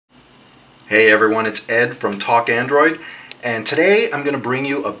Hey everyone, it's Ed from Talk Android, and today I'm going to bring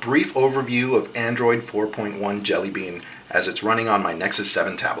you a brief overview of Android 4.1 Jelly Bean as it's running on my Nexus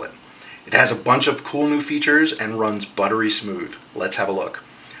 7 tablet. It has a bunch of cool new features and runs buttery smooth. Let's have a look.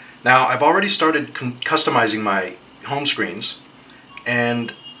 Now, I've already started customizing my home screens,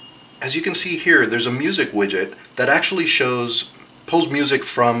 and as you can see here, there's a music widget that actually pulls music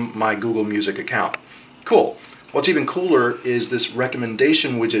from my Google Music account. Cool. What's even cooler is this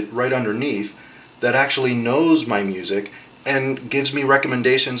recommendation widget right underneath that actually knows my music and gives me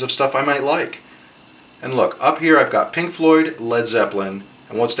recommendations of stuff I might like. And look, up here I've got Pink Floyd, Led Zeppelin,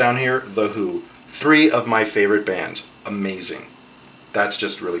 and what's down here? The Who. 3 of my favorite bands. Amazing. That's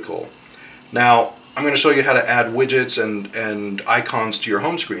just really cool. Now, I'm going to show you how to add widgets and icons to your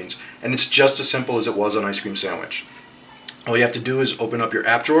home screens, and it's just as simple as it was on Ice Cream Sandwich. All you have to do is open up your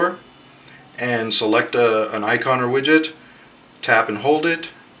app drawer and select an icon or widget, tap and hold it,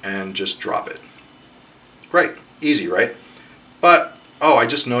 and just drop it. Great, easy, right? But, oh, I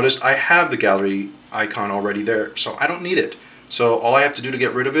just noticed I have the gallery icon already there, so I don't need it. So all I have to do to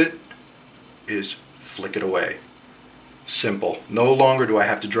get rid of it is flick it away. Simple. No longer do I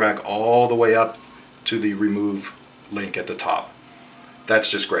have to drag all the way up to the remove link at the top. That's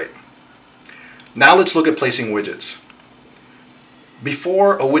just great. Now let's look at placing widgets.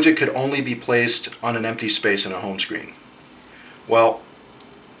 Before, a widget could only be placed on an empty space in a home screen. Well,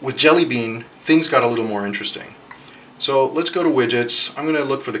 with Jelly Bean, things got a little more interesting. So let's go to widgets. I'm going to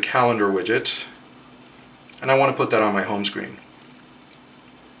look for the calendar widget, and I want to put that on my home screen.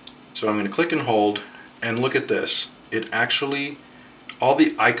 So I'm going to click and hold, and look at this. It actually, all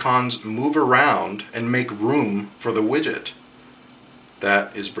the icons move around and make room for the widget.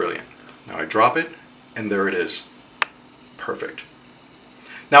 That is brilliant. Now I drop it, and there it is. Perfect.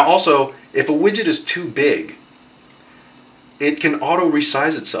 Now also, if a widget is too big, it can auto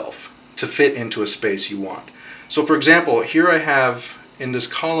resize itself to fit into a space you want. So for example, here I have, in this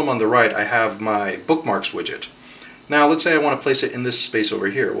column on the right, I have my bookmarks widget. Now let's say I want to place it in this space over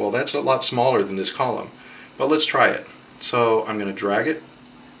here. Well, that's a lot smaller than this column, but let's try it. So I'm going to drag it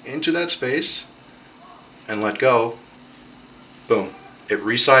into that space and let go. Boom. It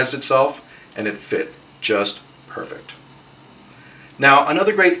resized itself and it fit just perfect. Now,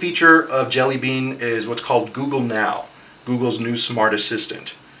 another great feature of Jelly Bean is what's called Google Now, Google's new smart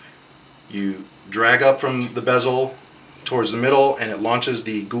assistant. You drag up from the bezel towards the middle and it launches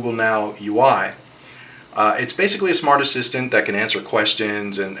the Google Now UI. It's basically a smart assistant that can answer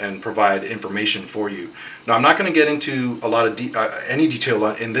questions and provide information for you. Now, I'm not going to get into a lot of any detail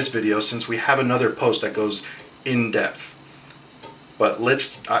in this video since we have another post that goes in depth. But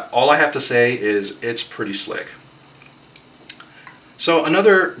all I have to say is it's pretty slick. So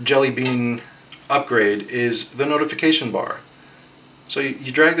another Jelly Bean upgrade is the notification bar. So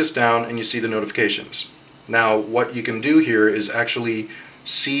you drag this down and you see the notifications. Now what you can do here is actually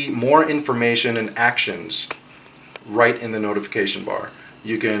see more information and actions right in the notification bar.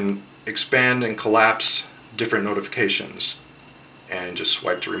 You can expand and collapse different notifications and just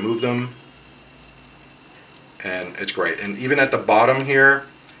swipe to remove them, and it's great. And even at the bottom here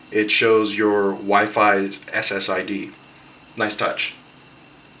it shows your Wi-Fi SSID. Nice touch.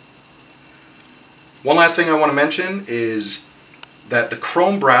 One last thing I want to mention is that the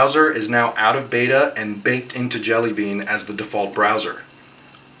Chrome browser is now out of beta and baked into Jelly Bean as the default browser.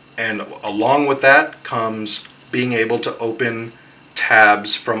 And along with that comes being able to open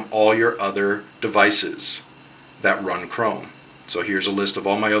tabs from all your other devices that run Chrome. So here's a list of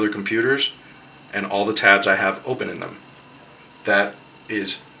all my other computers and all the tabs I have open in them. That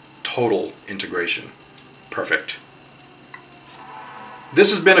is total integration. Perfect.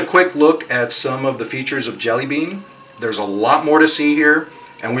 This has been a quick look at some of the features of Jelly Bean. There's a lot more to see here,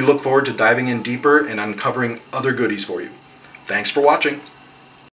 and we look forward to diving in deeper and uncovering other goodies for you. Thanks for watching.